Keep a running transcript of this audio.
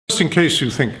Just in case you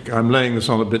think I'm laying this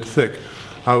on a bit thick,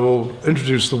 I will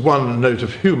introduce the one note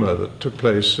of humour that took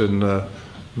place in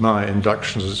my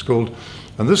induction, as it's called.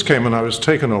 And this came when I was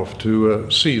taken off to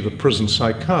see the prison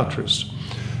psychiatrist.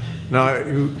 Now,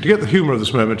 to get the humour of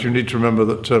this moment, you need to remember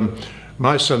that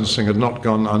my sentencing had not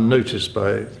gone unnoticed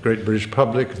by the great British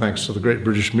public, thanks to the great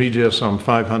British media, some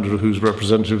 500 of whose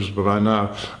representatives were by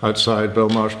now outside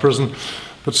Belmarsh Prison.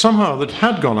 But somehow that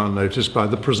had gone unnoticed by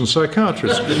the prison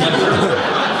psychiatrist.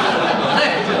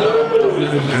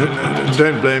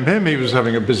 Don't blame him, he was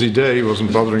having a busy day, he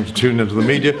wasn't bothering to tune into the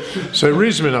media. So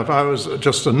reasonably enough, I was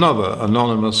just another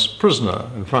anonymous prisoner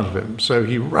in front of him. So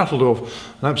he rattled off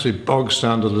an absolutely bog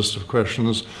standard list of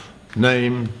questions: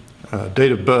 name,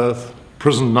 date of birth,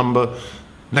 prison number,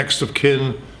 next of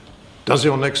kin. Does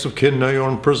your next of kin know you're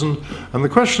in prison? And the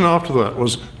question after that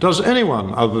was, does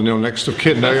anyone other than your next of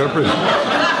kin know you're in prison?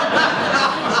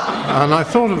 And I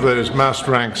thought of those massed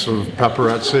ranks of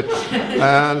paparazzi,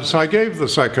 and so I gave the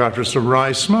psychiatrist a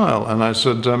wry smile, and I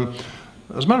said,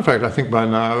 as a matter of fact, I think by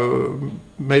now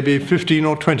maybe 15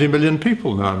 or 20 million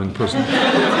people know I'm in prison.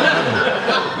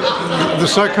 The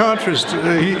psychiatrist,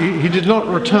 he did not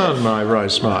return my wry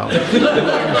smile.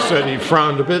 Instead, he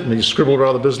frowned a bit and he scribbled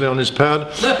rather busily on his pad.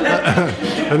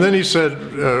 And then he said,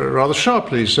 rather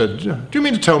sharply, he said, do you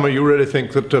mean to tell me you really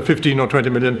think that 15 or 20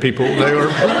 million people know you're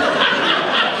in prison?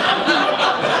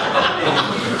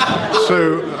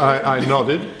 So I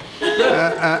nodded,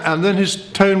 and then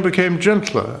his tone became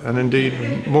gentler and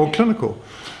indeed more clinical.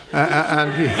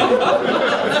 And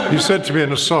he said to me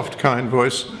in a soft, kind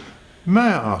voice, "May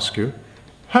I ask you,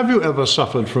 have you ever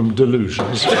suffered from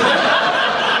delusions?"